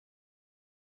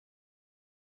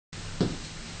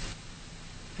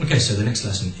Okay, so the next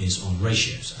lesson is on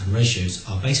ratios, and ratios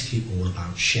are basically all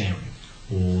about sharing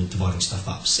or dividing stuff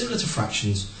up, similar to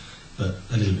fractions, but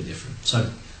a little bit different. So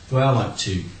the way I like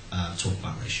to talk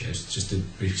about ratios, just a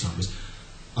brief example, is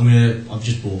I've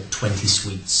just bought 20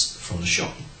 sweets from the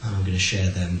shop, and I'm going to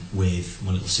share them with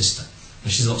my little sister.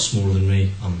 Now, she's a lot smaller than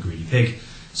me, I'm a greedy pig,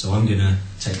 so I'm going to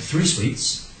take 3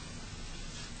 sweets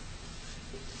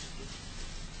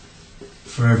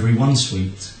for every 1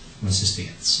 sweet my sister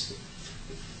gets.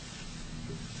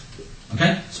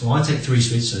 Okay, so I take 3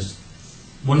 sweets, so it's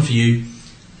 1 for you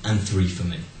and 3 for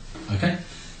me. Okay,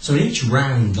 so in each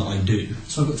round that I do,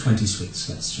 so I've got 20 sweets,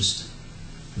 let's just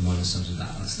remind ourselves of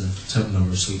that, that's the total number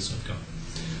of sweets I've got.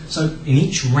 So in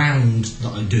each round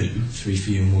that I do, 3 for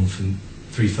you and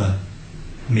 3 for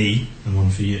me and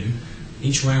 1 for you,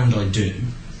 each round I do,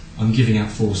 I'm giving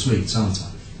out 4 sweets, aren't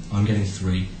I? I'm getting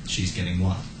 3, she's getting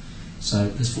 1. So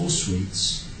there's 4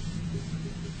 sweets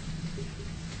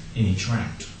in each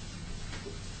round.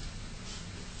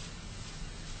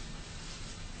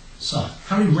 So,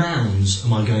 how many rounds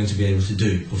am I going to be able to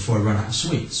do before I run out of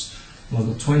sweets? Well, I've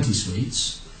got 20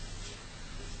 sweets,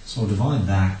 so I'll divide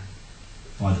that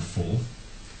by the 4.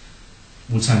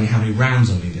 Will tell me how many rounds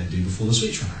I'm going to do before the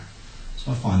sweets run out.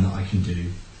 So I find that I can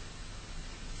do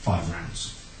 5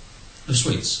 rounds of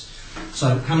sweets.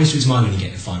 So, how many sweets am I going to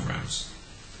get in 5 rounds?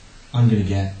 I'm going to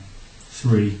get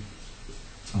 3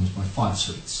 times by 5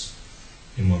 sweets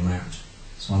in 1 round.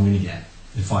 So I'm going to get,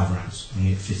 in 5 rounds, I'm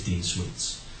going to get 15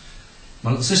 sweets. My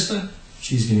little sister,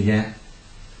 she's going to get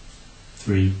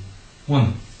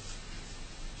 1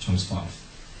 times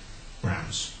 5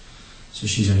 rounds. So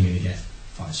she's only going to get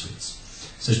 5 sweets.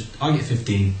 So I get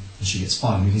 15 and she gets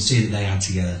 5. And we can see that they add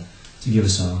together to give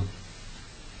us our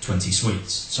 20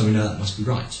 sweets. So we know that must be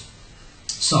right.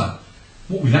 So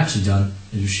what we've actually done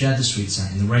is we've shared the sweets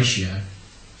out in the ratio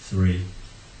 3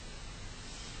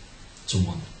 to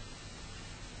 1.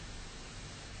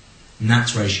 And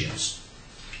that's ratios.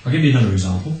 I'll give you another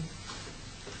example.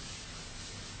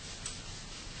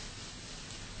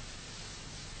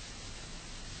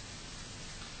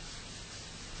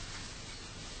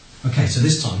 Okay, so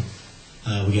this time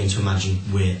we're going to imagine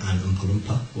we're an Oompa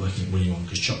Loompa working at Willy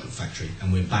Wonka's chocolate factory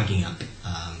and we're bagging up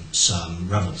some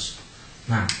Revels.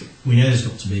 Now, we know there's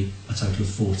got to be a total of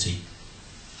 40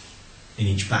 in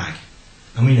each bag,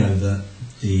 and we know that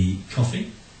the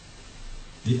coffee,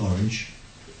 the orange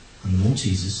and the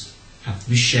Maltesers have to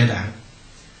be shared out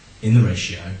in the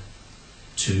ratio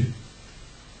 2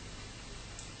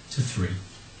 to 3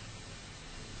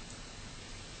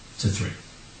 to 3.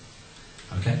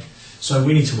 Okay, so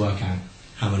we need to work out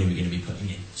how many we're going to be putting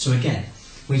in. So again,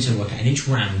 we need to work out in each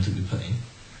round that we put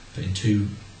in 2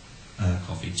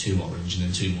 coffee, 2 orange and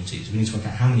then 2 Maltesers. We need to work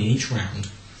out how many in each round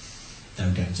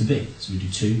they're going to be. So we do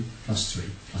 2 plus 3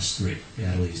 plus 3. We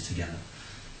add all these together.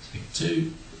 So we get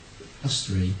 2 plus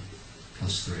 3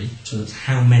 plus 3, so that's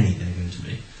how many they're going to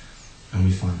be, and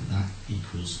we find that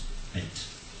equals 8.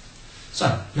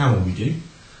 So, now what we do,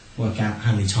 work out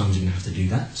how many times we're going to have to do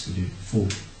that, so we do 4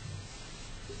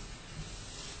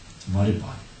 divided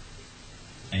by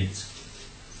 8,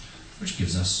 which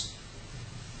gives us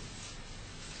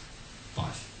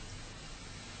 5.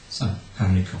 So, how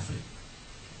many coffee?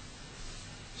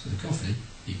 So the coffee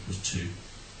equals 2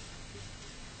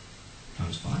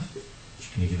 times 5, which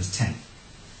is going to give us 10.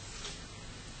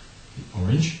 The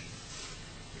orange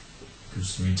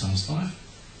equals 3 times 5,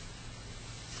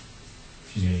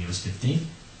 which is going to give us 15.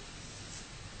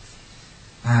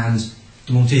 And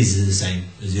the Maltesers are the same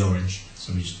as the orange,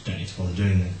 so we just don't need to bother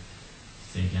doing the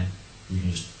thing again. We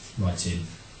can just write in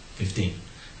 15.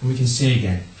 And we can see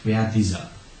again, if we add these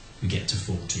up, we get to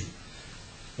 40.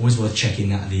 Always worth checking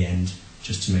that at the end,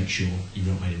 just to make sure you've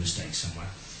not made a mistake somewhere.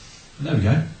 But there we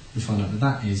go, we find out that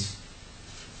that is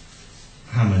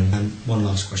how many? And one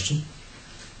last question.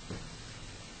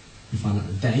 We find out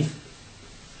that Dave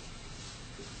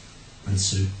and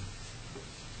Sue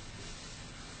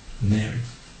and Mary.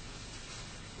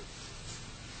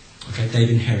 Okay, they've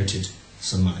inherited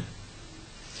some money.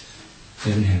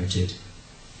 They've inherited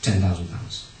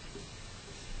 £10,000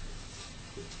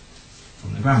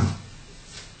 from their grandma.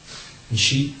 And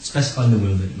she specified in the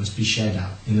will that it must be shared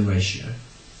out in the ratio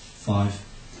 5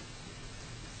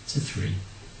 to 3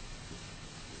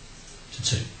 to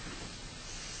 2.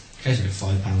 Okay, so we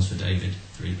have £5 for David,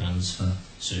 £3 for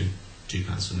Sue,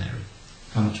 £2 for Mary.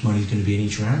 How much money is going to be in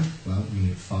each round? Well, we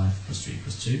get 5 plus 3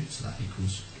 plus 2, so that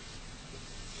equals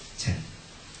 10.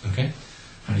 Okay?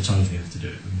 How many times do we have to do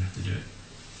it? We're going to have to do it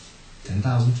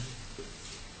 10,000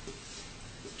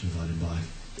 divided by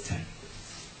 10.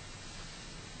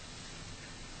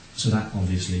 So that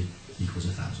obviously equals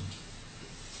 1,000.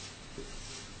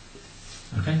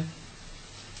 Okay?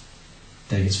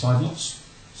 Dave gets 5 lots,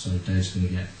 so Dave's going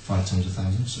to get 5 times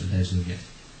 1,000, so Dave's going to get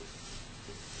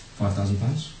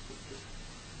 £5,000.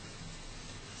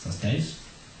 So that's Dave's.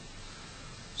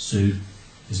 Sue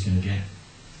is going to get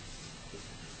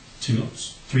 3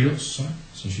 lots, sorry,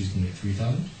 so she's going to get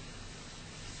 3,000.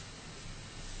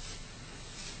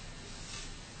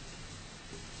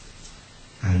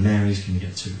 And Mary's going to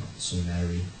get 2 lots, so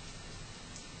Mary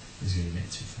is going to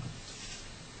get 2,000.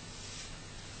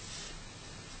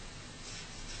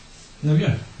 There we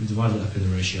go, we've divided it up in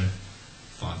the ratio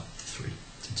 5 to 3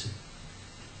 to 2.